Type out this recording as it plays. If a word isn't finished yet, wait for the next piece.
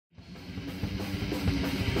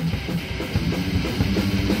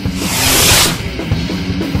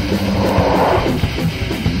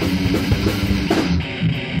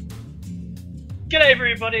G'day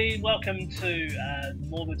everybody, welcome to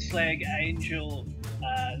Morbid Slag Angel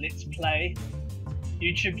Let's Play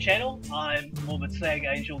YouTube channel. I'm Morbid Slag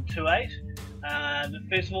Angel 28.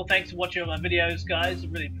 First of all, thanks for watching all my videos, guys. I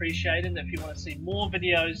really appreciate it. If you want to see more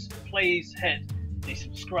videos, please hit the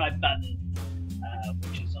subscribe button,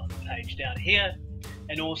 which is on the page down here.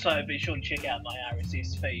 And also be sure to check out my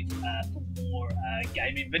RSS feed for more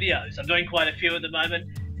gaming videos. I'm doing quite a few at the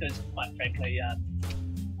moment because, quite frankly,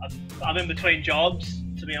 I'm in between jobs,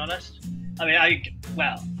 to be honest. I mean, I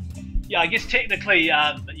guess technically you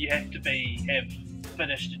have to have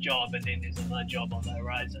finished a job and then there's another job on the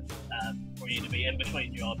horizon for you to be in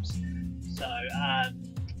between jobs. So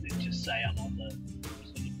let's just say I'm on the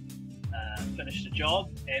finished a job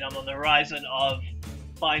and I'm on the horizon of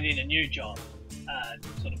finding a new job,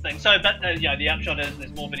 sort of thing. So, but the upshot is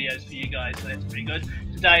there's more videos for you guys, so that's pretty good.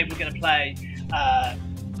 Today we're going to play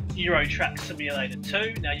Euro Truck Simulator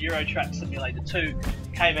 2. Now, Euro Truck Simulator 2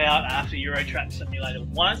 came out after Euro Truck Simulator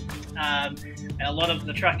 1. And a lot of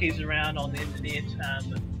the truckies around on the internet,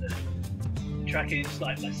 the truckies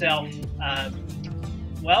like myself,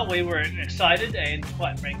 well, we were excited and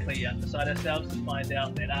quite frankly beside ourselves to find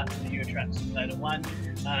out that after the Euro Truck Simulator 1,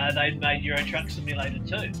 they'd made Euro Truck Simulator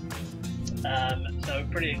 2. So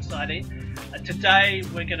pretty exciting. Today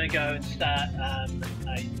we're going to go and start a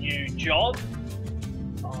new job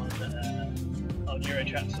on Euro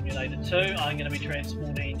Truck Simulator 2. I'm going to be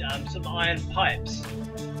transporting some iron pipes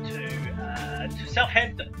to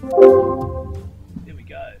Southampton. There we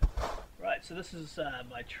go. Right, so this is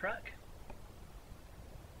my truck.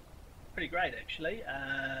 Pretty great, actually.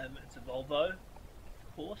 It's a Volvo,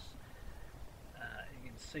 of course. You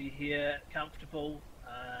can see here, comfortable.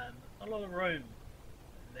 Not a lot of room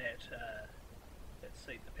in that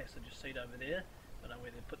seat, the passenger seat over there. I don't know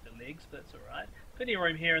where they put their legs, but that's alright. Plenty of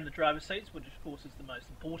room here in the driver's seats, which of course is the most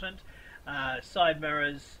important. Side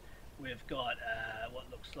mirrors, we've got what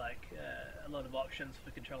looks like a lot of options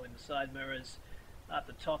for controlling the side mirrors. Up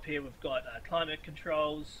the top here we've got climate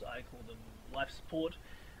controls, I call them life support.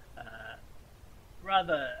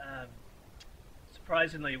 Rather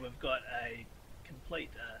surprisingly, we've got a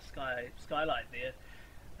complete skylight there,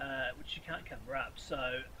 which you can't cover up,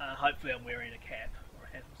 so hopefully I'm wearing a cap or a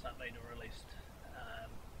hat or something, or at least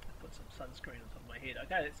put some sunscreen on top of my head.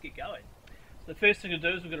 Okay, let's get going. So the first thing to do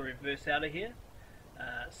is we're going to reverse out of here.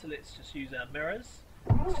 So let's just use our mirrors.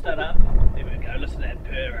 Start up. There we go. Listen to that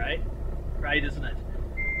purr, eh? Great, isn't it?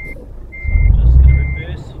 So I'm just going to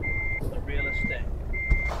reverse the realistic.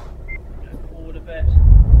 Go forward a bit.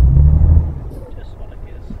 Just want to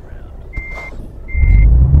get us around.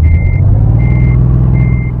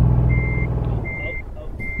 Oh,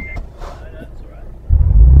 okay. No, that's alright.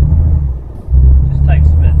 Just takes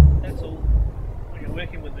a bit. That's all. When you're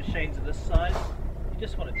working with machines of this size, you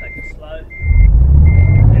just want to take it slow.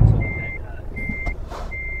 That's all. Okay.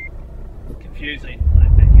 Confusing,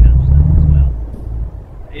 like backing up stuff as well.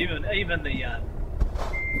 Even the here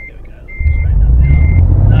we go. Straighten up now.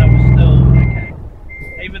 No, we're still okay.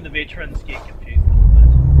 Even the veterans get confused a little bit.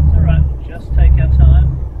 It's alright. We'll just take our time.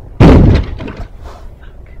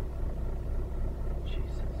 Fuck.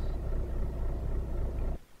 Jesus.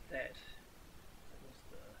 That was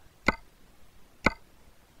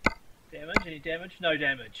the damage. Any damage? No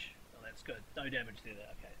damage. Oh, that's good. No damage there.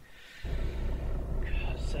 Okay.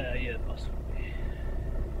 So yeah, possibly.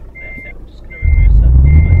 Okay, we're just going to reverse that a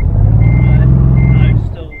little bit. Right. No,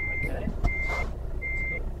 still okay. That's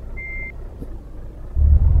cool.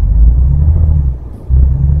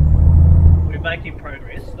 We're making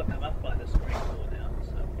progress. Look, I'm up by the screen door now,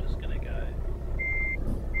 so I'm just going to go.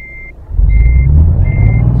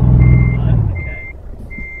 Okay.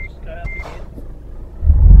 Just go up again.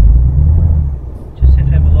 Just have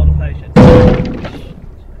to have a lot of patience.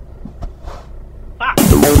 Fuck!